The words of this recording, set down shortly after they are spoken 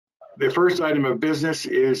The first item of business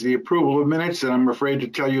is the approval of minutes, and I'm afraid to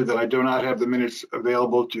tell you that I do not have the minutes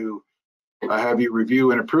available to have you review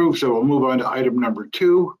and approve. So we'll move on to item number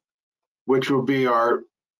 2, which will be our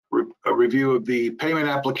review of the payment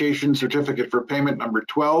application certificate for payment number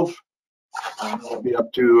 12. It'll be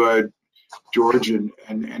up to George and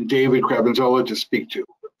David Cravenzola to speak to.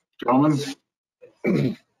 Gentlemen.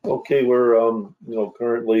 Okay, we're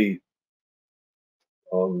currently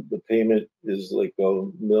the payment is like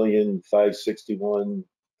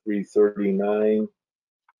 $1,561,339.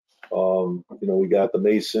 We got the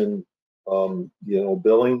Mason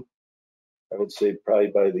billing. I would say probably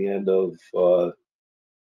by the end of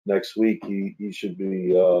next week he should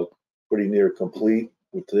be pretty near complete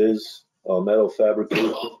with his metal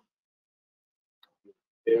fabrication.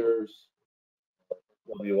 Repairs,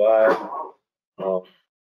 WI,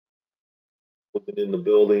 looking in the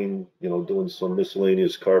building, doing some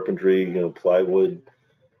miscellaneous carpentry, plywood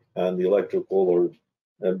on the electrical or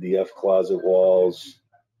MDF closet walls.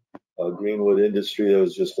 Greenwood Industry, that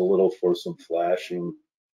was just a little for some flashing.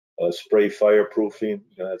 Spray fireproofing,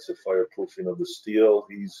 that's the fireproofing of the steel.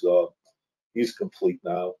 He's complete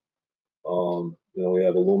now. We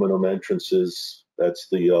have aluminum entrances. That's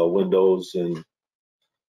the windows and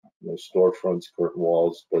storefronts, curtain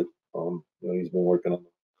walls. But he's been working on.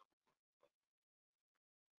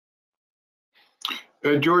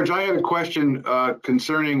 George, I have a question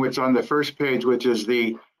concerning what's on the first page, which is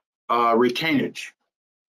the retainage.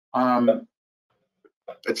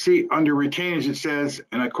 Let's see, under retainage it says,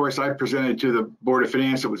 and of course I presented to the Board of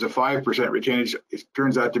Finance, it was a 5% retainage. It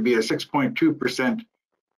turns out to be a 6.2%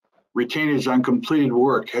 retainage on completed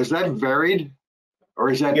work. Has that varied, or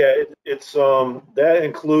is that? Yeah, it's that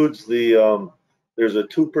includes the there's a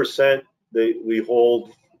 2% that we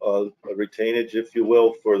hold a retainage, if you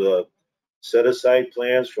will, for the set-aside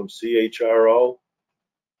plans from CHRO.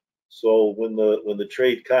 So when the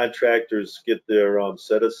trade contractors get their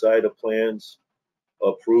set-aside plans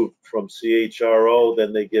approved from CHRO,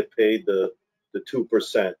 then they get paid the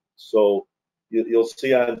 2%. So you'll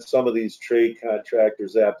see on some of these trade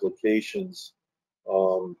contractors applications, I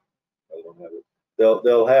don't have it.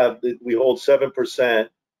 They'll have, we hold 7%,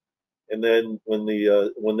 and then when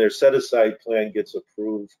their set-aside plan gets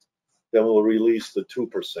approved, then we'll release the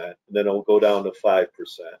 2%, and then it'll go down to 5%.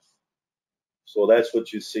 So that's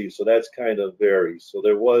what you see. So that's kind of varies. So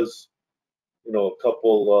there was, a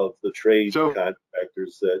couple of the trade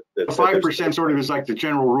contractors that 5% sort of is like the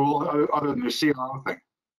general rule, other than the CRO thing.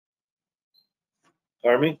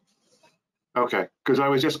 Pardon me? Okay, because I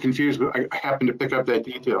was just confused, but I happened to pick up that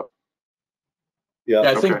detail. Yeah,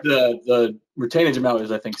 I think the retainage amount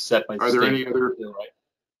is, I think, set by. Are there any other? Right.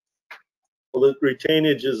 Well, the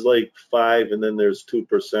retainage is like 5%, and then there's 2%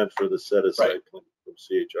 for the set aside plan from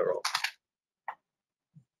CHRO.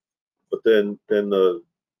 But then the.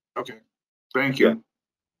 Okay, thank you.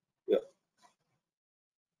 Yeah.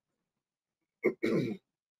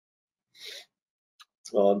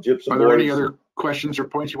 Gypsum. Are there any other questions or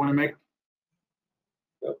points you want to make?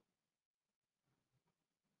 Yeah.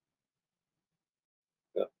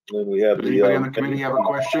 And then we have Does anybody on the committee have a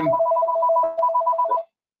question?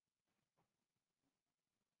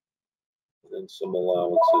 And some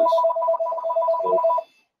allowances. So,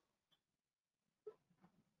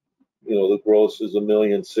 the gross is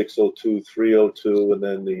 $1,602,302, and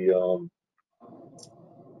then the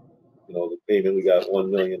the payment we got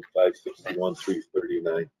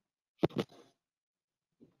 $1,561,339.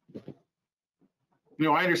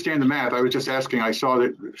 I understand the math. I was just asking. I saw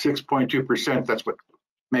that 6.2%. That's what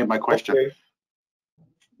made my question. Okay.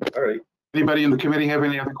 All right. Anybody in the committee have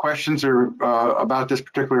any other questions or about this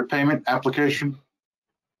particular payment application?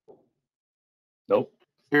 Nope.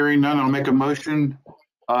 Hearing none, I'll make a motion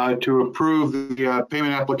to approve the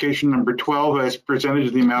payment application number 12 as presented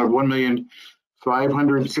to the amount of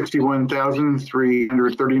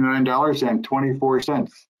 $1,561,339.24.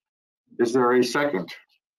 Is there a second?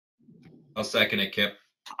 I'll second it, Kip.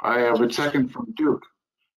 I have a second from Duke.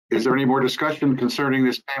 Is there any more discussion concerning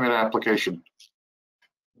this payment application?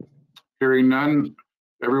 Hearing none,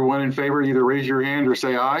 everyone in favor, either raise your hand or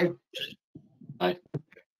say aye. Aye.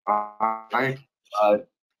 Aye.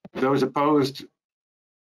 Those opposed,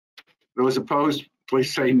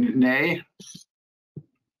 please say nay.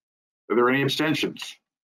 Are there any abstentions?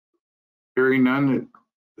 Hearing none,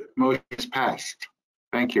 the motion is passed.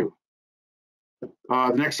 Thank you.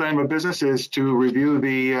 The next item of business is to review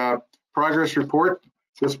the progress report,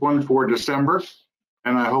 this one for December.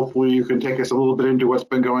 And hopefully you can take us a little bit into what's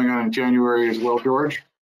been going on in January as well, George.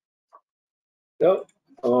 Yep.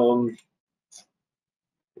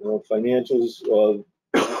 Financials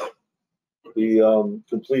The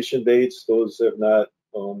completion dates, those have not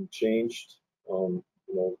changed.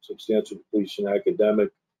 Substantial completion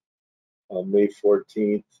academic, May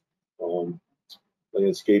 14th,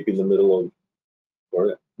 landscaping the middle of,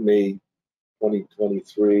 or May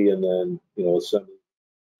 2023, and then, assembly.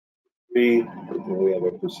 We have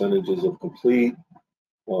our percentages of complete.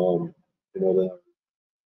 Then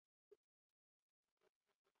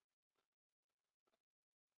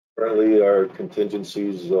currently our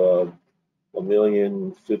contingencies,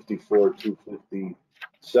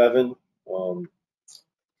 1,054,257, from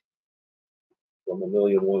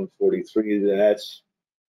 1,143,000. That's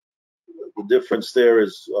the difference. There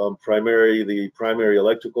is the primary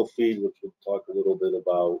electrical feed, which we'll talk a little bit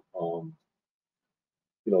about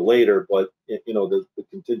later, but the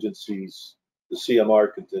contingencies, the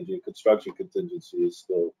CMR contingent, construction contingency, is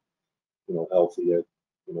still healthy at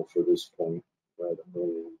for this point, right,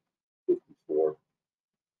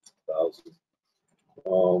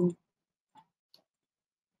 1,054,000.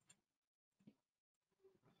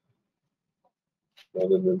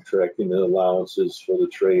 Other than tracking the allowances for the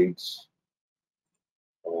trades,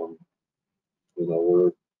 we're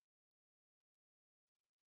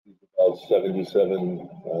about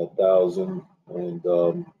 77,000, and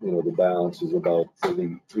the balance is about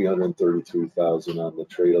 333,000 on the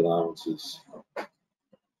trade allowances.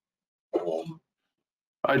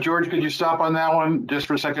 George, could you stop on that one just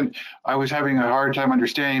for a second? I was having a hard time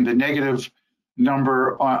understanding the negative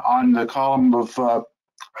number on the column of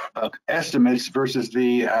estimates versus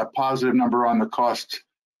the positive number on the cost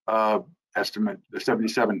estimate, the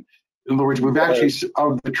 77. In other words, we've actually,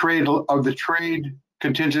 of the trade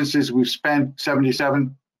contingencies, we've spent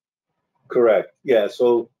 77. Correct. Yeah.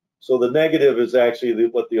 So the negative is actually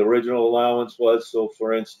what the original allowance was. So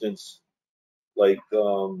for instance, like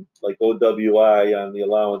OWI on the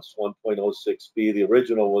allowance 1.06B, the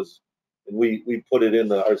original was, and we put it in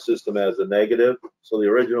our system as a negative. So the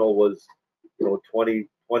original was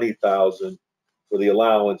 20,000 for the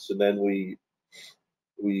allowance, and then we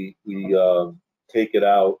take it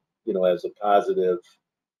out as a positive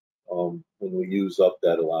when we use up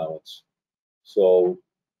that allowance. So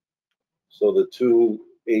the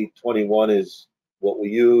 2,821 is what we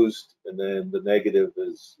used, and then the negative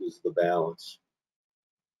is the balance.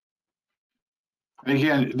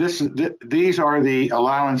 Again, these are the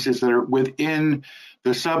allowances that are within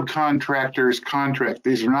the subcontractor's contract.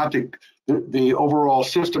 These are not the overall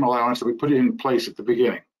system allowance that we put in place at the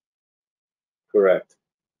beginning. Correct.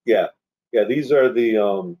 Yeah. These are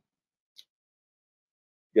the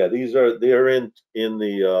they're in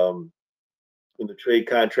the trade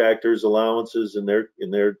contractor's allowances in their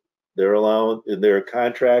allowance in their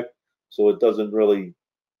contract, so it doesn't really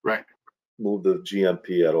move the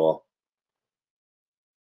GMP at all.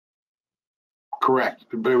 Correct,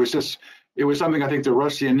 but it was something I think that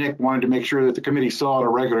Rusty and Nick wanted to make sure that the committee saw on a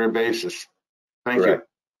regular basis. Thank you.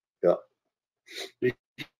 Yeah.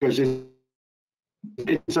 Because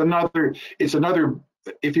it's another,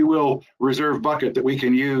 if you will, reserve bucket that we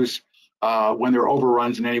can use when there are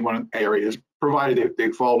overruns in any one areas, provided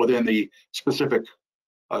they fall within the specific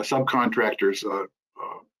subcontractor's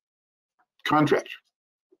contract.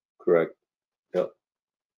 Correct. Yep.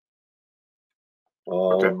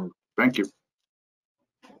 Okay. Thank you.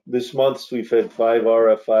 This month we've had 5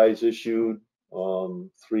 RFIs issued,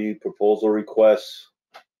 3 proposal requests,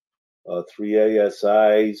 3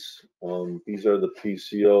 ASIs. These are the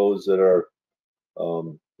PCOs that are,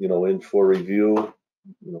 in for review,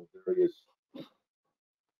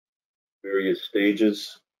 various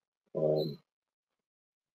stages.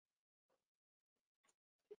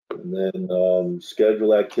 And then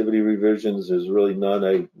schedule activity revisions. There's really none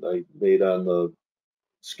I made on the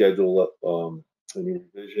schedule. Any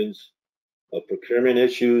revisions. Procurement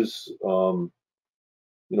issues.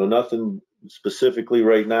 Nothing specifically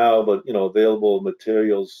right now, but available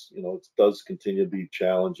materials. It does continue to be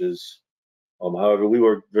challenges. However, we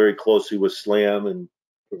work very closely with SLAM and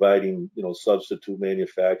providing substitute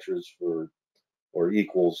manufacturers or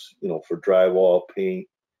equals for drywall, paint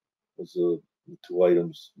was the 2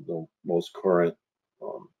 items most current.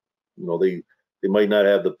 They might not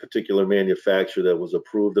have the particular manufacturer that was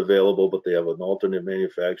approved available, but they have an alternate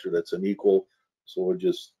manufacturer that's an equal. So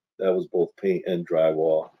that was both paint and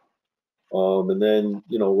drywall. And then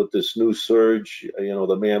with this new surge,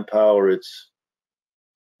 the manpower,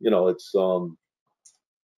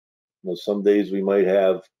 some days we might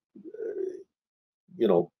have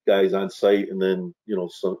guys on site, and then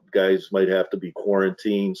some guys might have to be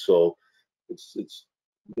quarantined. So it's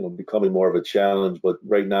becoming more of a challenge, but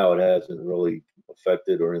right now it hasn't really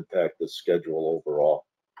affected or impacted the schedule overall.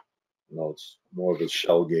 It's more of a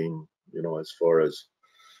shell game you know, as far as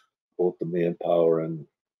both the manpower and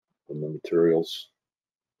the materials.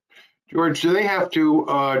 George, do they have to,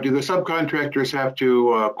 do the subcontractors have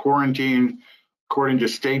to quarantine according to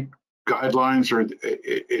state guidelines, or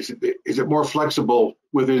is it more flexible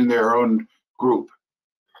within their own group?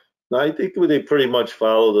 No, I think they pretty much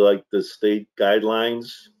follow the state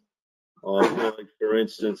guidelines. You know, like for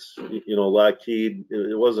instance, you know, Lockheed,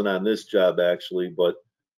 it wasn't on this job actually, but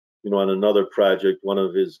you know, on another project, one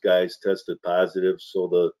of his guys tested positive, so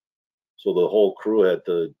the whole crew had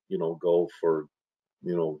to, you know, go for,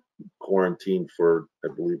 you know, quarantine for, I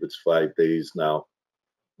believe it's 5 days now.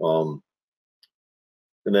 And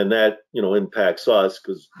then that, you know, impacts us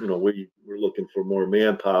because, you know, we're looking for more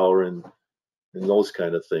manpower and those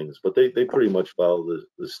kind of things. But they pretty much follow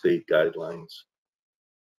the state guidelines.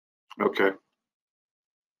 Okay.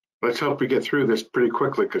 Let's hope we get through this pretty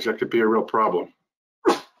quickly, because that could be a real problem.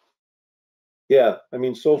 Yeah, I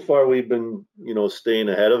mean, so far we've been, you know, staying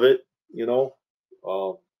ahead of it, you know,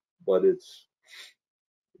 but it's,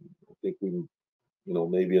 I think we, you know,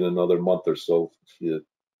 maybe in another month or so, if you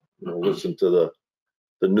know, listen to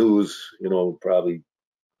the news, you know, probably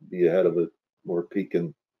be ahead of it, more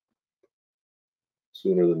peaking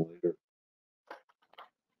sooner than later.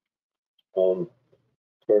 As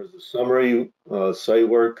far as the summary, site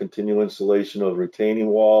work, continue installation of retaining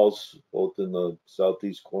walls, both in the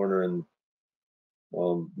southeast corner and,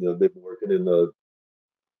 you know, they've been working in the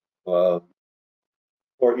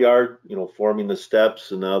courtyard, you know, forming the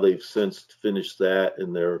steps, and now they've since finished that,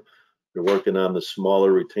 and they're working on the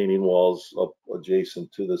smaller retaining walls up adjacent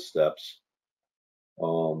to the steps.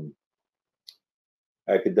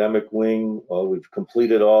 Academic wing, we've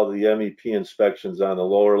completed all the MEP inspections on the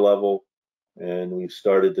lower level, and we've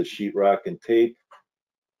started the sheetrock and tape,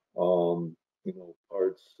 you know,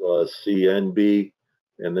 parts C and B,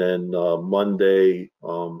 and then Monday,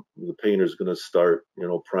 the painter's going to start, you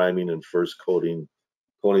know, priming and first coating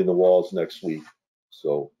the walls next week.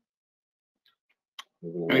 So,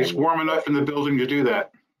 and it's warm enough in the building to do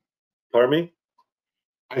that. Pardon me?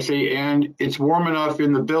 I say, and it's warm enough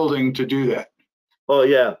in the building to do that. Oh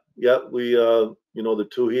yeah, we you know, the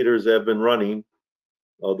 2 heaters have been running.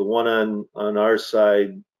 The one on our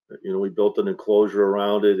side, you know, we built an enclosure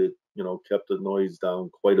around it. It, you know, kept the noise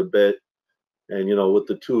down quite a bit. And you know, with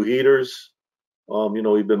the 2 heaters, you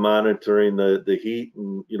know, we've been monitoring the heat,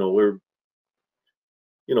 and you know, we're,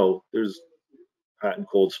 you know, there's hot and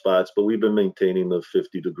cold spots, but we've been maintaining the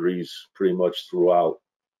 50 degrees pretty much throughout.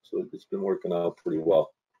 So it's been working out pretty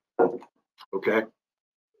well. Okay.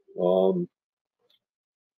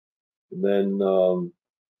 And then on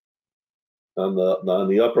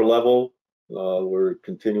the upper level, we're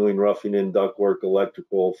continuing roughing in ductwork,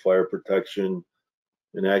 electrical, fire protection,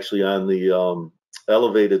 and actually on the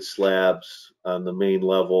elevated slabs on the main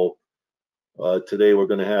level. Today we're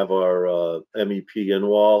going to have our MEP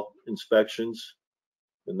in-wall inspections,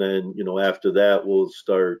 and then, you know, after that we'll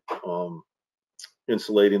start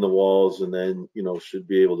insulating the walls, and then, you know, should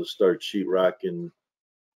be able to start sheetrocking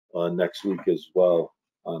next week as well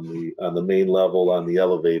on the main level, on the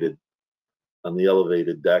elevated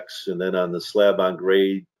decks. And then on the slab on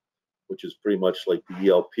grade, which is pretty much like the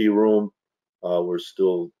ELP room, we're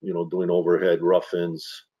still, you know, doing overhead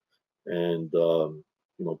rough-ins, and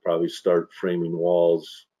you know, probably start framing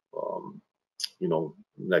walls, you know,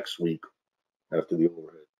 next week after the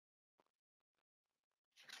overhead.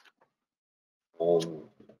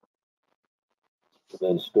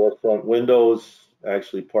 Then storefront windows,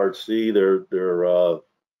 actually part C, they're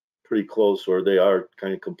pretty close, or they are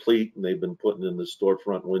kind of complete, and they've been putting in the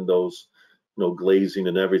storefront windows, you know, glazing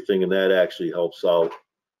and everything, and that actually helps out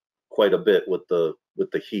quite a bit with the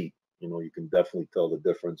heat. You know, you can definitely tell the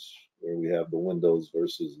difference where we have the windows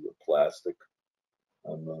versus the plastic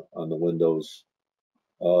on the windows.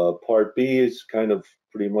 Part B is kind of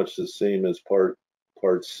pretty much the same as part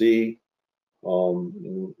C.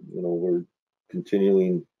 You know, we're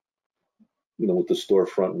continuing, you know, with the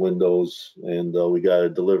storefront windows, and we got a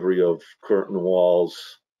delivery of curtain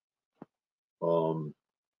walls the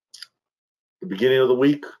beginning of the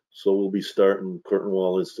week, so we'll be starting curtain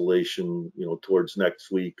wall installation, you know, towards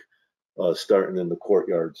next week, starting in the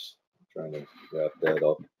courtyards. I'm trying to wrap that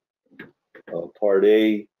up. Part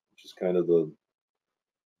A, which is kind of the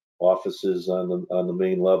offices on the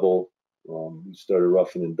main level, we started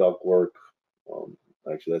roughing in ductwork.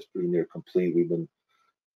 Actually, that's pretty near complete. We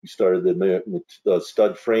started the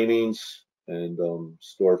stud framings and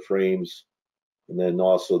store frames, and then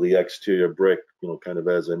also the exterior brick, you know, kind of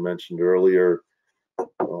as I mentioned earlier.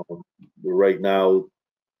 We're right now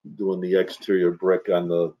doing the exterior brick on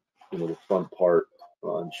the, you know, the front part.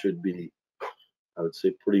 Should be, I would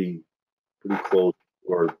say, pretty pretty close,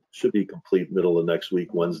 or should be complete middle of next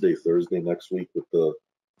week, Wednesday, Thursday next week with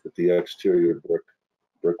the exterior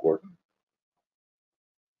brickwork.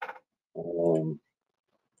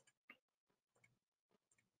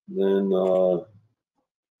 Then,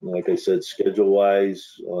 like I said,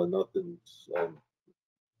 schedule-wise, nothing's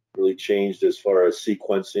really changed as far as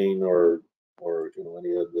sequencing or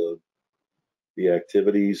any of the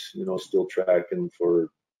activities. Still tracking for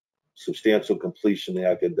substantial completion the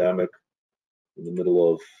academic in the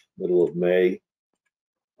middle of May.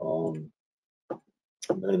 And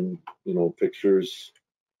then pictures.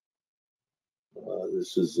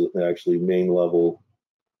 This is actually main level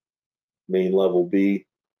B.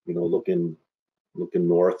 Looking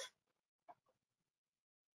north.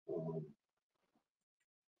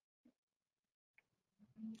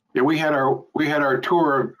 Yeah, we had our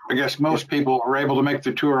tour. I guess most people were able to make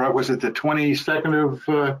the tour. Was it the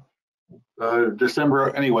 22nd of December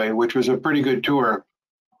anyway, which was a pretty good tour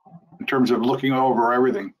in terms of looking over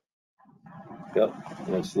everything. Yep,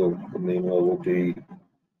 that's the main level B.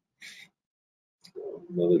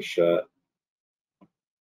 Another shot.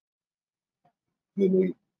 Then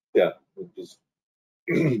we've just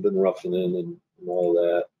been roughing in and all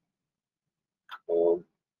that.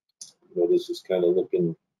 This is kind of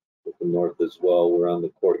looking north as well. We're on the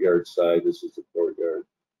courtyard side. This is the courtyard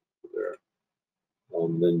there.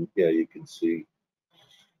 Then you can see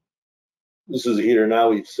this is a heater now.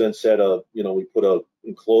 We've since had we put a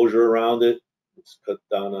enclosure around it. It's cut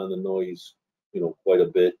down on the noise, quite a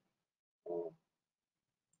bit.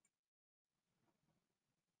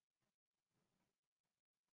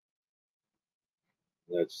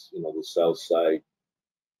 That's the south side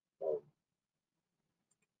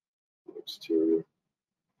exterior.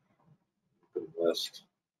 The west.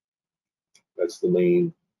 That's the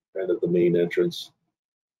main entrance.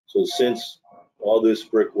 So since all this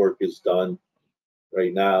brickwork is done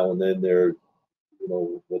right now, and then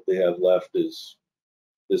what they have left is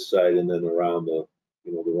this side, and then around the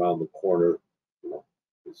corner,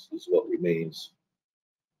 is what remains.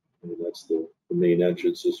 And that's the main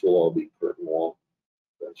entrance. This will all be curtain wall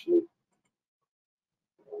eventually.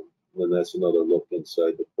 Then that's another look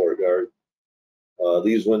inside the courtyard.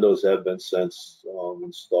 These windows have been since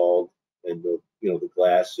installed, and the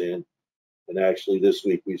glass in. And actually, this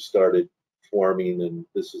week we started forming, and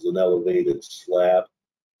this is an elevated slab.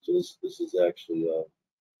 So this is actually a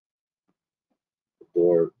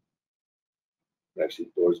door. Actually,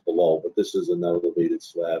 the door's below, but this is an elevated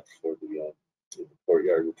slab for the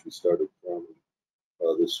courtyard, which we started forming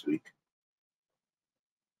this week.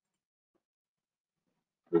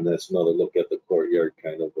 And that's another look at the courtyard,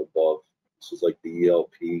 kind of above. This is like the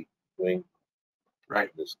ELP wing. Right.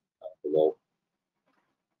 This below.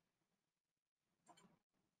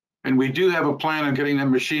 And we do have a plan on getting the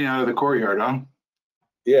machine out of the courtyard, huh?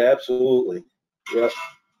 Yeah, absolutely. Yes,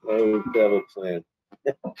 I have a plan.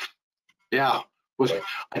 Yeah.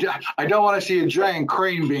 I don't want to see a giant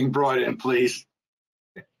crane being brought in, please.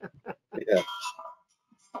 Yeah.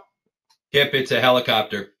 Kip, it's a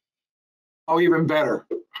helicopter. Oh, even better.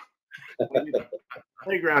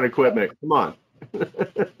 Playground equipment. Come on.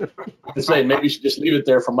 I say maybe you should just leave it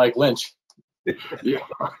there for Mike Lynch. Yeah.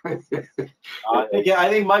 I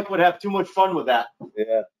think Mike would have too much fun with that.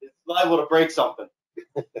 Yeah. It's liable to break something.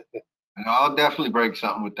 I'll definitely break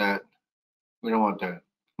something with that. We don't want that.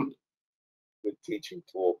 Good teaching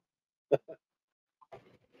tool.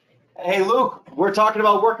 Hey, Luke, we're talking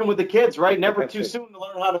about working with the kids, right? Never too soon to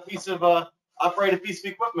learn how to operate a piece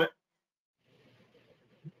of equipment.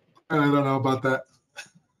 I don't know about that.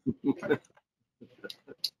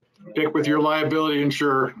 Pick with your liability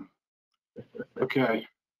insurer. Okay.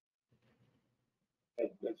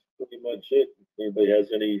 That's pretty much it. Anybody has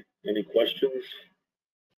any questions?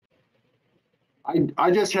 I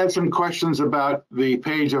just had some questions about the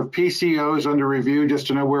page of PCOs under review, just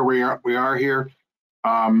to know where we are here.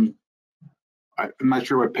 I'm not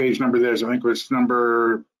sure what page number that is. I think it was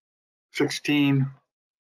number 16.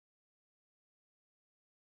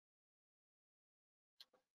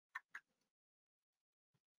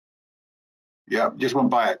 Yeah, just went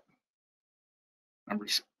by it.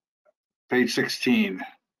 Page 16.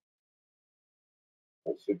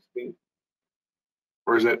 16.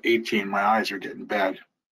 Or is that 18? My eyes are getting bad.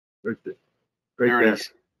 Right there. There it is.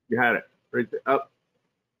 You had it. Right there. Up.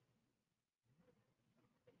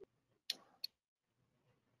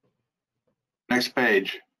 Next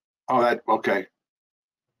page. Oh, that, okay.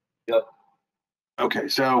 Yep. Okay,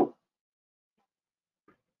 so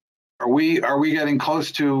are we getting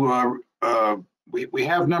close to, we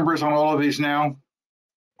have numbers on all of these now?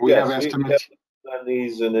 We have estimates? On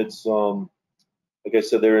these, and it's like I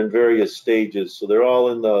said, they're in various stages. So they're all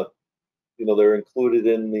in the, they're included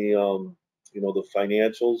in the, the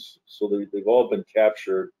financials. So they've all been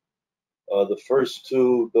captured. The first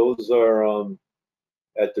two, those are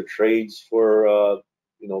at the trades for,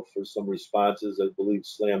 for some responses. I believe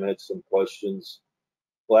Slam had some questions.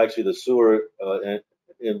 Well, actually, the sewer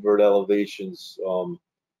invert elevations,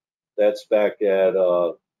 that's back at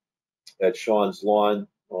Sean's lawn.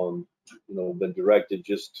 Been directed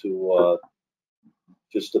just to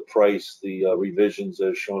price the revisions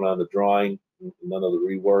as shown on the drawing, none of the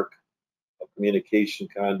rework. Communication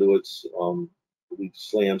conduits, I believe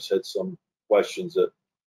Slams had some questions that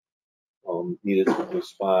needed some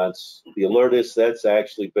response. The alertus, that's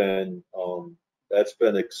actually been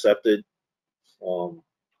accepted.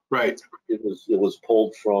 Right. It was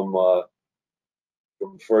pulled from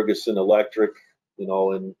Ferguson Electric,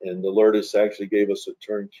 and the alertus actually gave us a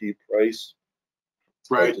turnkey price.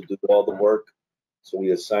 Right. To do all the work. So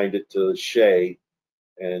we assigned it to Shay,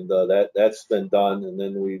 and that's been done. And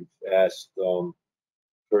then we've asked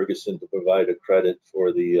Ferguson to provide a credit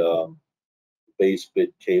for the base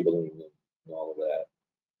bit cabling and all of that.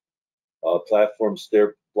 Platform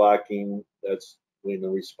stair blocking, that's waiting a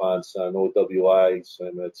response on OWI.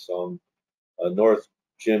 So that's north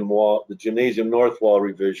gym wall, the gymnasium north wall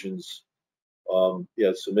revisions.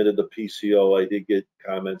 Submitted the PCO. I did get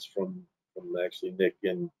comments from actually Nick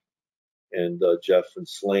and Jeff and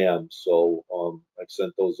Slam. So I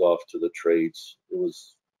sent those off to the trades. It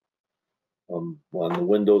was on the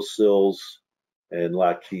windowsills and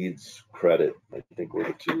Lockheed's credit. I think were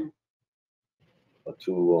the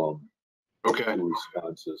two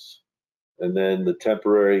responses. And then the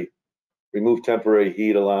remove temporary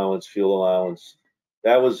heat allowance, fuel allowance.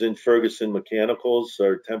 That was in Ferguson Mechanicals.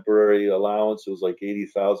 Our temporary allowance was like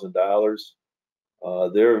 $80,000.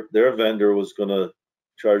 Their vendor was going to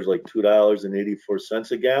charge like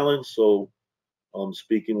 $2.84 a gallon. So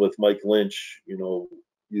speaking with Mike Lynch,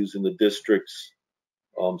 using the district's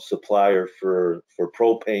supplier for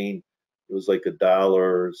propane, it was like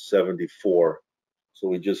 $1.74. So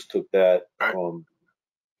we just took that from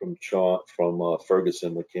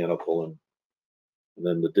Ferguson Mechanical, and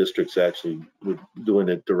then the district's actually doing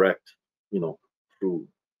it direct, through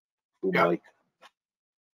Mike.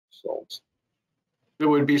 So it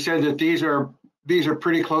would be said that these are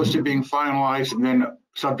pretty close to being finalized and then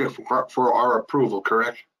subject for our approval,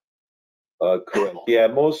 correct? Correct. Yeah,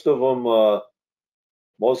 most of them are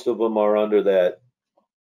under that,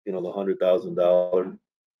 the $100,000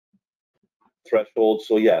 threshold.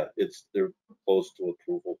 So yeah, they're close to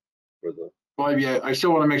approval for the. Well, yeah, I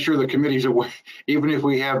still want to make sure the committee's aware, even if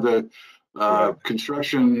we have the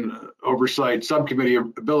construction oversight subcommittee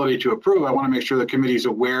ability to approve. I want to make sure the committee's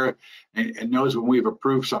aware and knows when we've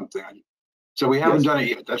approved something. So we haven't done it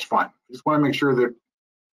yet. That's fine. I just want to make sure that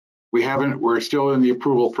we're still in the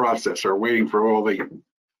approval process or waiting for all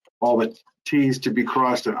the T's to be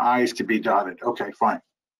crossed and I's to be dotted. Okay, fine.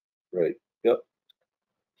 Right. Yep.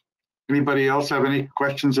 Anybody else have any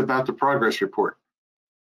questions about the progress report?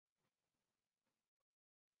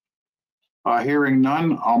 Hearing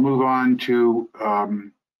none, I'll move on to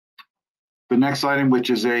the next item, which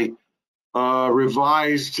is a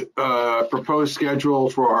revised proposed schedule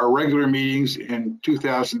for our regular meetings in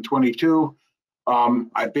 2022.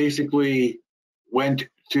 I basically went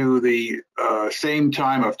to the same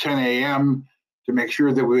time of 10 a.m. to make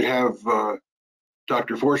sure that we'd have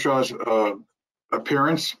Dr. Forshaw's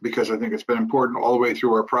appearance, because I think it's been important all the way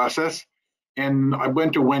through our process. And I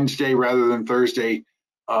went to Wednesday rather than Thursday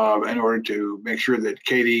in order to make sure that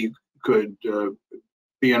Katie could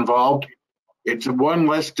be involved. It's one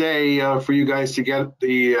less day for you guys to get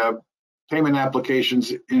the payment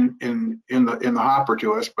applications in the hopper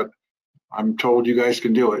to us, but I'm told you guys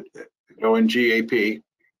can do it. Go in GAP.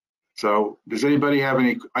 So does anybody have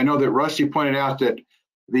any? I know that Rusty pointed out that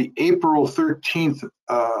the April 13th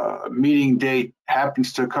meeting date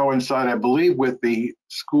happens to coincide, I believe, with the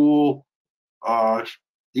school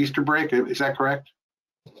Easter break. Is that correct?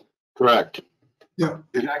 Correct. Yeah.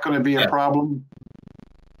 Is that going to be a problem?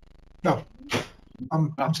 No.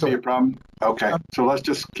 I'm still a problem. Okay, so let's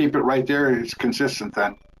just keep it right there. It's consistent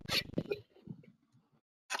then.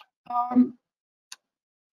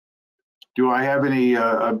 Do I have any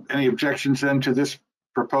objections then to this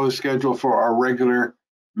proposed schedule for our regular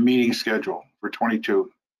meeting schedule for 22?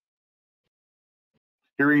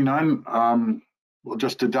 Hearing none, we'll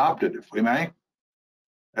just adopt it, if we may,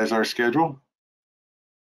 as our schedule.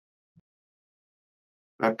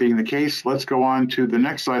 That being the case, let's go on to the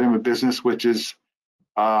next item of business, which is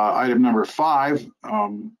item number 5,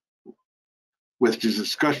 which is a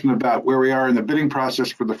discussion about where we are in the bidding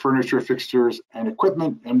process for the furniture, fixtures, and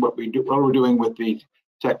equipment, and what we're doing with the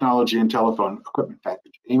technology and telephone equipment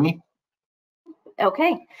package. Amy?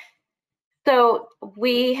 Okay. So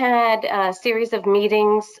we had a series of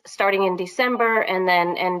meetings starting in December and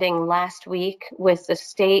then ending last week with the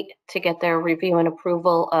state to get their review and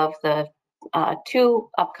approval of the two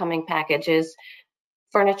upcoming packages: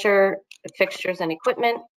 furniture, fixtures, and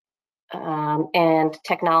equipment, and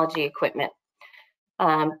technology equipment.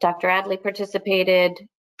 Dr. Adley participated,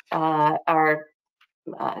 our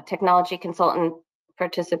technology consultant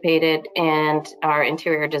participated, and our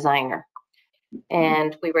interior designer.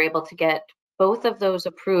 And we were able to get both of those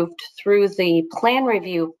approved through the plan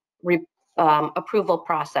review approval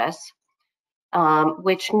process,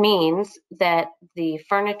 which means that the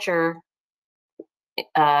furniture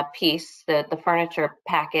piece, the furniture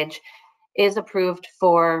package, is approved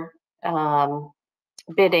for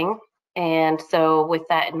bidding. And so with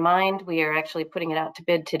that in mind, we are actually putting it out to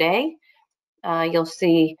bid today. You'll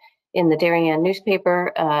see in the Darien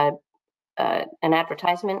newspaper an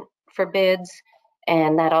advertisement for bids,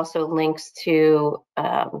 and that also links to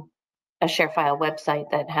a ShareFile website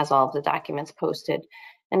that has all of the documents posted.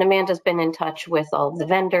 And Amanda's been in touch with all of the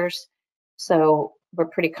vendors, so we're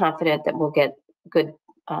pretty confident that we'll get good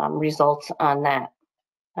results on that.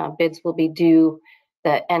 Bids will be due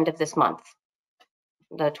the end of this month,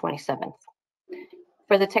 the 27th.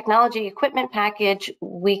 For the technology equipment package,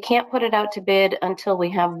 we can't put it out to bid until we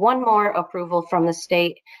have one more approval from the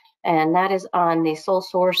state, and that is on the sole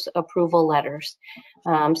source approval letters.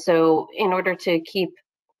 So in order to keep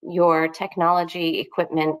your technology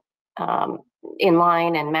equipment in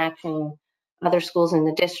line and matching other schools in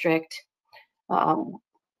the district,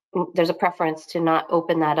 there's a preference to not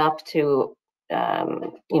open that up to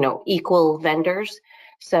equal vendors.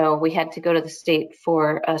 So we had to go to the state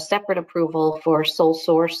for a separate approval for sole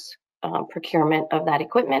source procurement of that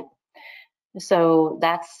equipment. So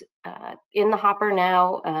that's in the hopper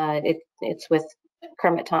now. It's with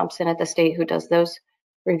Kermit Thompson at the state who does those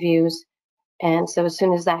reviews. And so as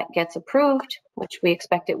soon as that gets approved, which we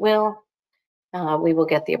expect it will, we will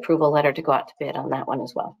get the approval letter to go out to bid on that one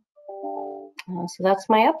as well. So that's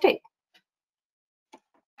my update.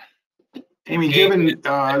 Amy, given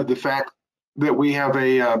the fact that we have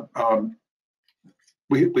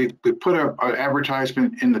we put an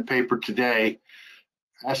advertisement in the paper today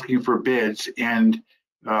asking for bids, and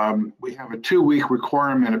we have a 2-week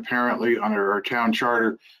requirement apparently under our town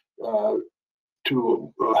charter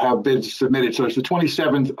to have bids submitted. So it's the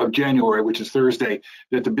 27th of January, which is Thursday,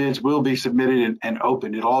 that the bids will be submitted and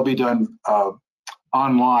opened. It'll all be done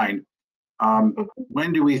online.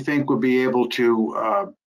 When do we think we'll be able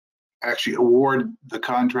to actually award the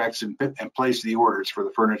contracts and place the orders for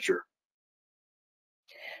the furniture?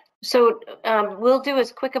 So we'll do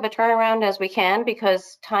as quick of a turnaround as we can,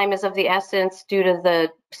 because time is of the essence due to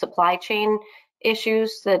the supply chain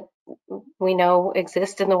issues that we know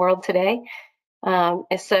exist in the world today.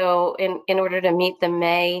 So in order to meet the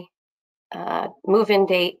May move-in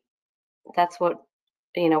date, that's what,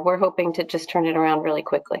 we're hoping to just turn it around really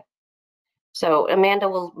quickly. So Amanda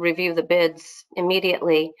will review the bids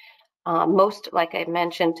immediately. Like I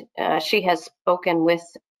mentioned, she has spoken with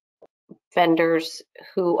vendors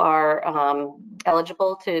who are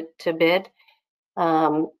eligible to bid.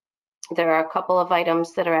 There are a couple of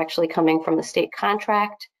items that are actually coming from the state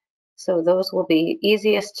contract. So those will be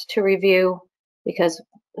easiest to review because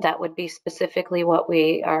that would be specifically what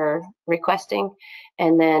we are requesting.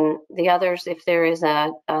 And then the others, if there is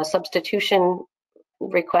a substitution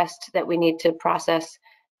request that we need to process,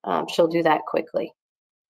 she'll do that quickly.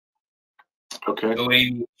 Okay. So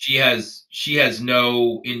Amy, she has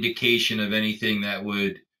no indication of anything that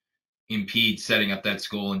would impede setting up that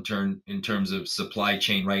school in terms of supply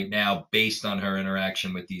chain right now, based on her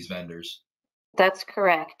interaction with these vendors. That's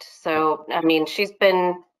correct. So, I mean, she's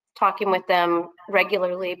been talking with them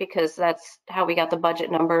regularly because that's how we got the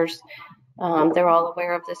budget numbers. They're all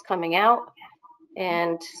aware of this coming out.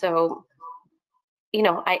 And so,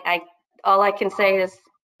 all I can say is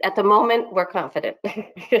at the moment, we're confident. I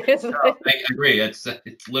agree. It's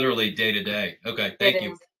literally day to day. Okay, thank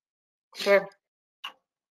you. Sure.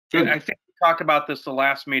 Good. I think we talked about this the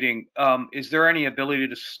last meeting. Is there any ability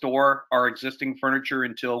to store our existing furniture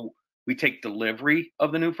until we take delivery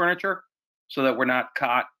of the new furniture so that we're not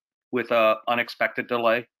caught with a unexpected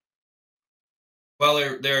delay?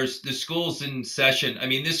 Well, there's the school's in session. I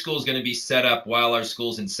mean, this school is going to be set up while our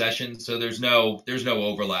school's in session, so there's no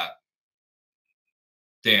overlap.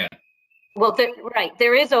 Dan. Well, right,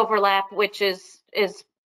 there is overlap, which is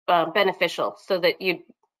beneficial, so that you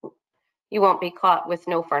won't be caught with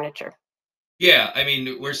no furniture. Yeah, I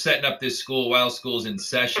mean, we're setting up this school while school's in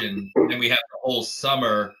session, and we have the whole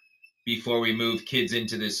summer before we move kids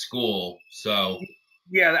into this school. So,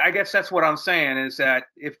 yeah, I guess that's what I'm saying is that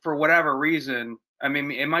if for whatever reason, I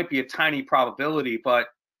mean, it might be a tiny probability, but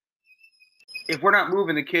if we're not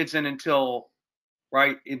moving the kids in until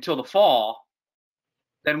the fall,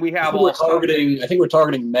 then we have all summer. I think we're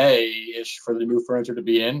targeting May-ish for the new furniture to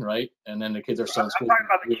be in, right? And then the kids are still in school. I'm talking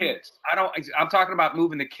about the kids. I'm talking about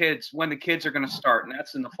moving the kids when the kids are going to start, and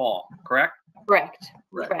that's in the fall, correct? Correct.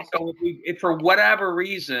 So if for whatever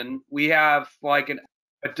reason we have like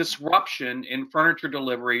a disruption in furniture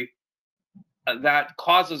delivery that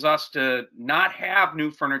causes us to not have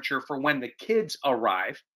new furniture for when the kids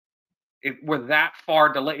arrive, if we're that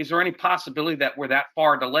far delayed, is there any possibility that we're that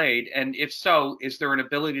far delayed? And if so, is there an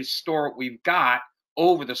ability to store what we've got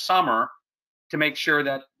over the summer to make sure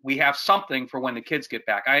that we have something for when the kids get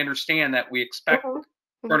back? I understand that we expect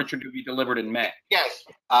furniture to be delivered in May. Yes.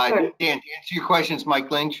 Dan, to answer your questions,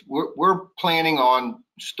 Mike Lynch, we're planning on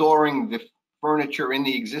storing the furniture in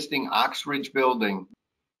the existing Oxridge building.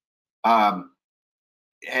 And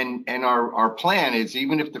our plan is,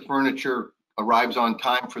 even if the furniture arrives on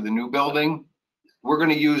time for the new building, we're going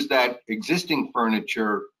to use that existing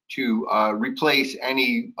furniture to replace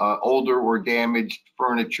any older or damaged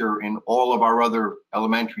furniture in all of our other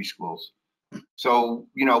elementary schools. So,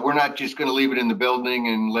 we're not just going to leave it in the building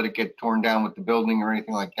and let it get torn down with the building or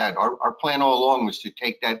anything like that. Our plan all along was to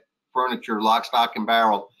take that furniture, lock, stock, and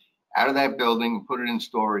barrel, out of that building and put it in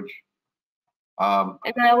storage. And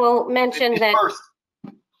I will mention that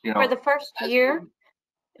for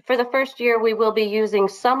the first year, we will be using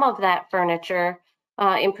some of that furniture,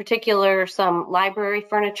 in particular, some library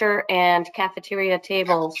furniture and cafeteria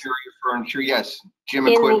tables. Cafeteria furniture, yes. Gym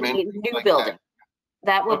equipment. In the new building.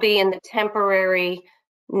 That will be in the temporary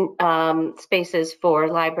spaces for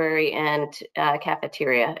library and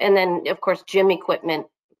cafeteria. And then, of course, gym equipment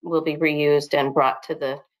will be reused and brought to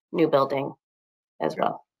the new building as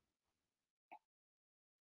well.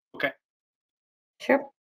 Okay. Sure.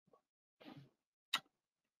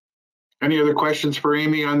 Any other questions for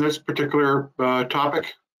Amy on this particular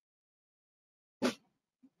topic?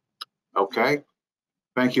 Okay.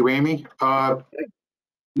 Thank you, Amy.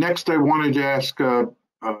 Next, I wanted to ask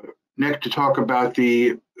Nick to talk about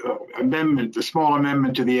the amendment, the small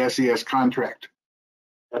amendment to the SES contract.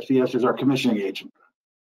 SES is our commissioning agent.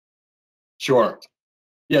 Sure.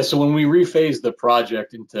 Yeah, so when we rephased the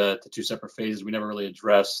project into two separate phases, we never really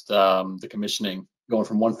addressed the commissioning going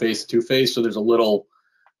from one phase to two phase. So there's a little,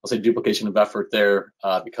 I'll say, duplication of effort there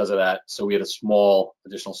because of that. So we had a small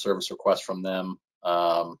additional service request from them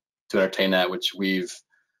to entertain that, which we've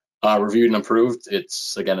reviewed and approved.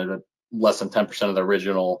 It's, again, at less than 10% of the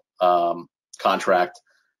original contract.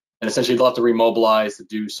 And essentially they'll have to remobilize to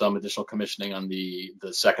do some additional commissioning on the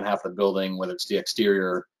second half of the building, whether it's the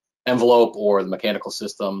exterior envelope or the mechanical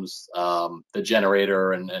systems, the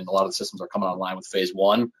generator, and a lot of the systems are coming online with phase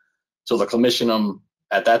one. So they'll commission them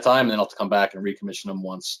at that time, and then I'll have to come back and recommission them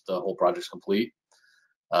once the whole project's complete.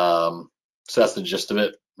 So that's the gist of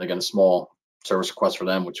it. Again, a small service request for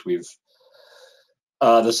them, which we've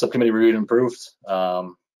the subcommittee reviewed and approved.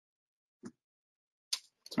 And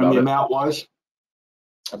the amount was?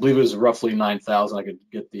 I believe it was roughly 9,000. I could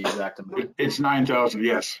get the exact amount. It's 9,000,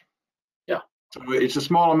 yes. Yeah. So it's a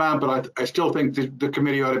small amount, but I still think the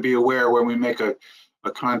committee ought to be aware when we make a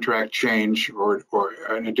contract change or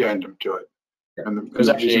an addendum to it. Yeah. And it was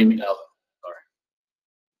actually 8,000.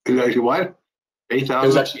 Sorry. Actually what? 8,000? It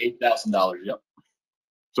was actually $8,000. Yep.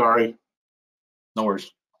 Sorry. No worries.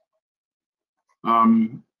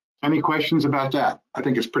 Any questions about that? I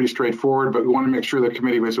think it's pretty straightforward, but we want to make sure the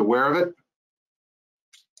committee was aware of it.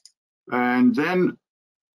 And then,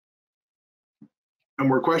 no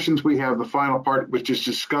more questions. We have the final part, which is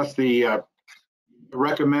discuss the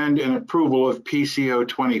recommend and approval of PCO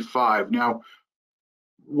 25. Now,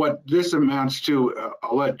 what this amounts to,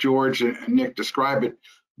 I'll let George and Nick describe it,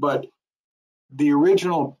 but the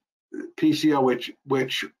original PCO,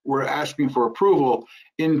 which we're asking for approval,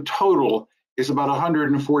 in total is about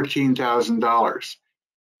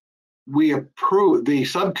 $114,000. The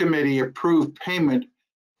subcommittee approved payment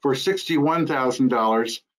for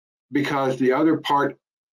 $61,000 because the other part,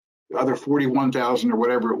 the other 41,000 or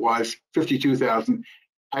whatever it was, 52,000,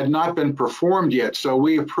 had not been performed yet. So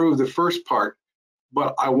we approved the first part,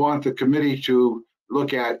 but I want the committee to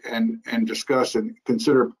look at and discuss and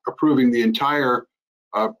consider approving the entire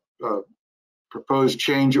proposed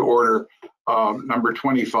change order number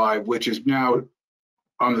 25, which is now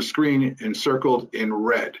on the screen encircled in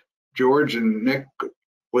red. George and Nick,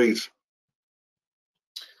 please.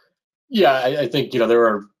 Yeah, I think, there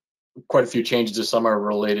are quite a few changes this summer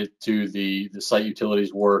related to the site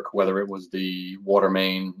utilities work, whether it was the water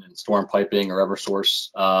main and storm piping or Eversource.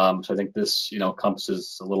 So I think this,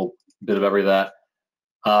 encompasses a little bit of every that.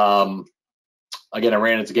 Again, I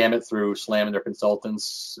ran its gamut through SLAM and their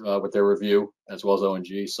consultants with their review, as well as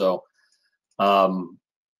O&G. So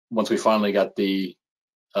once we finally got the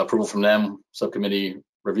approval from them, subcommittee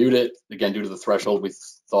reviewed it. Again, due to the threshold, we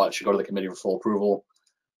thought it should go to the committee for full approval.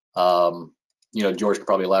 George could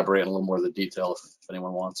probably elaborate on a little more of the detail if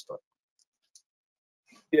anyone wants, but.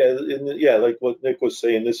 Yeah, like what Nick was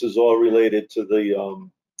saying, this is all related to the,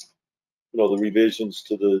 the revisions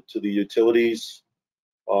to the utilities.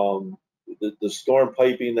 The storm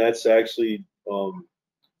piping, that's actually,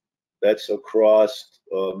 that's across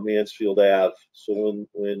Mansfield Ave. So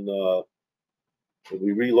when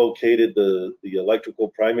we relocated the electrical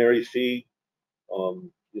primary feed,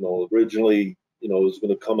 originally, it was going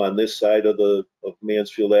to come on this side of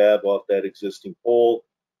Mansfield Ave off that existing pole.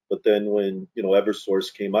 But then when,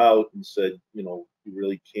 Eversource came out and said, you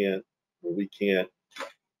really can't, or we can't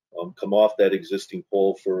come off that existing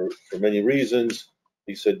pole for many reasons,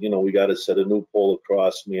 he said, we got to set a new pole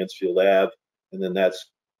across Mansfield Ave, and then that's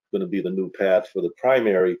going to be the new path for the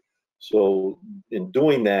primary. So in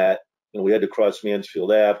doing that, we had to cross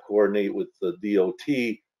Mansfield Ave, coordinate with the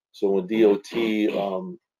DOT. So when DOT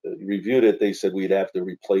reviewed it, they said we'd have to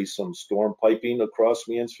replace some storm piping across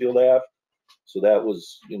Mansfield Ave. So that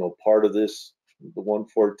was, part of this, the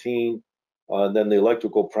 114. And then the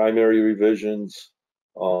electrical primary revisions,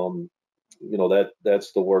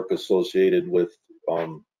 that's the work associated with,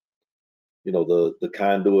 the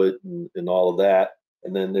conduit and all of that.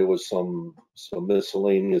 And then there was some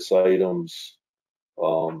miscellaneous items,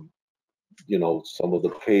 some of the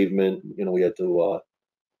pavement, we had to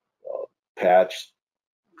patch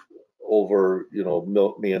over,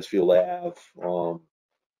 Mansfield Ave,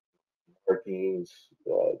 parkings,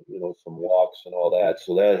 some walks and all that.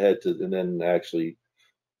 So that had to, and then actually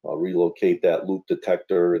relocate that loop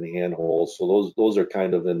detector and handholds. So those are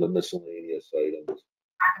kind of in the miscellaneous items.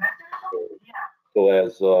 So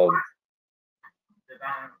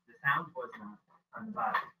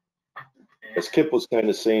as Kip was kind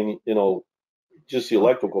of saying, just the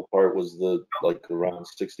electrical part was around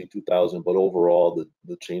 62,000, but overall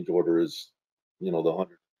the change order is, the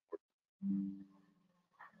 100.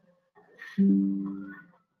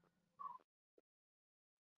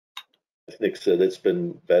 As Nick said, it's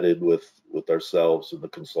been vetted with ourselves and the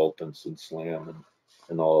consultants and SLAM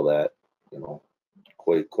and all of that,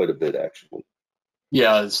 quite a bit actually.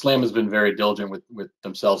 Yeah, SLAM has been very diligent with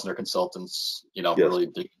themselves and their consultants, Yes. really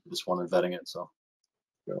digging this one and vetting it. So.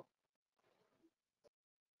 Yeah.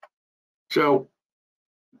 So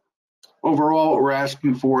overall, what we're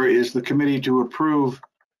asking for is the committee to approve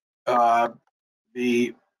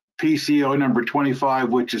the PCO number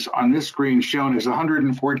 25, which is on this screen shown as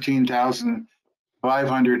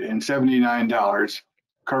 $114,579,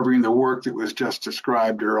 covering the work that was just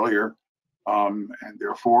described earlier. And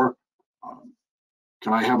therefore,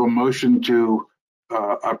 can I have a motion to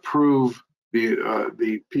approve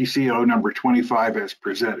the PCO number 25 as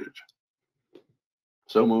presented?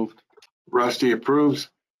 So moved. Rusty approves.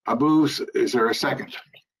 Abus, is there a second?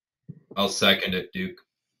 I'll second it, Duke.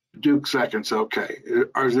 Duke seconds, okay.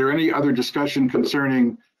 Is there any other discussion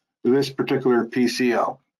concerning this particular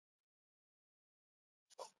PCO?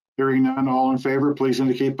 Hearing none, all in favor, please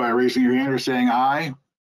indicate by raising your hand or saying aye.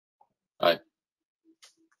 Aye.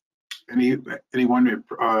 Anyone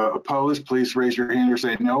opposed, please raise your hand or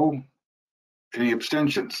say no. Any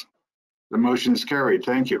abstentions? The motion is carried.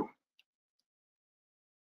 Thank you.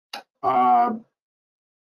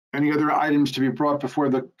 Any other items to be brought before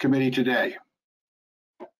the committee today?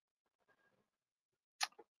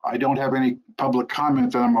 I don't have any public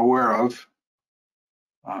comment that I'm aware of.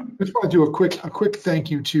 I just want to do a quick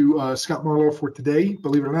thank you to Scott Marlowe for today.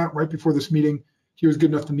 Believe it or not, right before this meeting, he was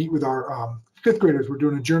good enough to meet with our fifth graders. We're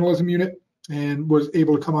doing a journalism unit and was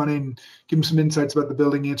able to come on in and give them some insights about the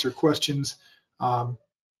building, answer questions.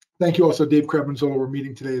 Thank you also, Dave Krebmanzola. We're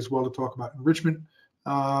meeting today as well to talk about enrichment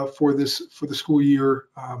for the school year.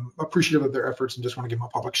 Appreciative of their efforts and just want to give them a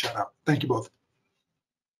public shout out. Thank you both.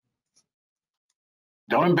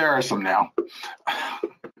 Don't embarrass them now.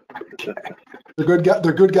 They're good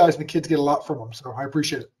guys, and the kids get a lot from them, so I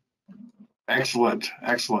appreciate it. Excellent,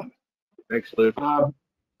 excellent. Thanks, Luke.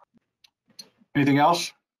 Anything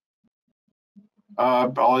else?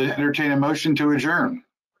 I'll entertain a motion to adjourn.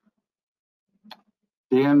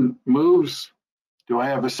 Dan moves. Do I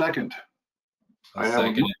have a second? I'll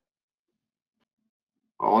second it.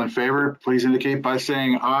 All in favor, please indicate by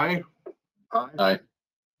saying aye. Aye.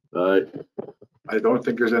 Aye. I don't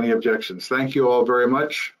think there's any objections. Thank you all very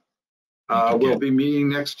much. Thank you, We'll Ken. be meeting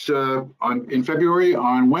next in February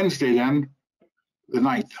on Wednesday then, the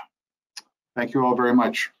 9th. Thank you all very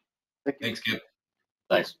much. Thanks, Kip.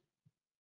 Thanks.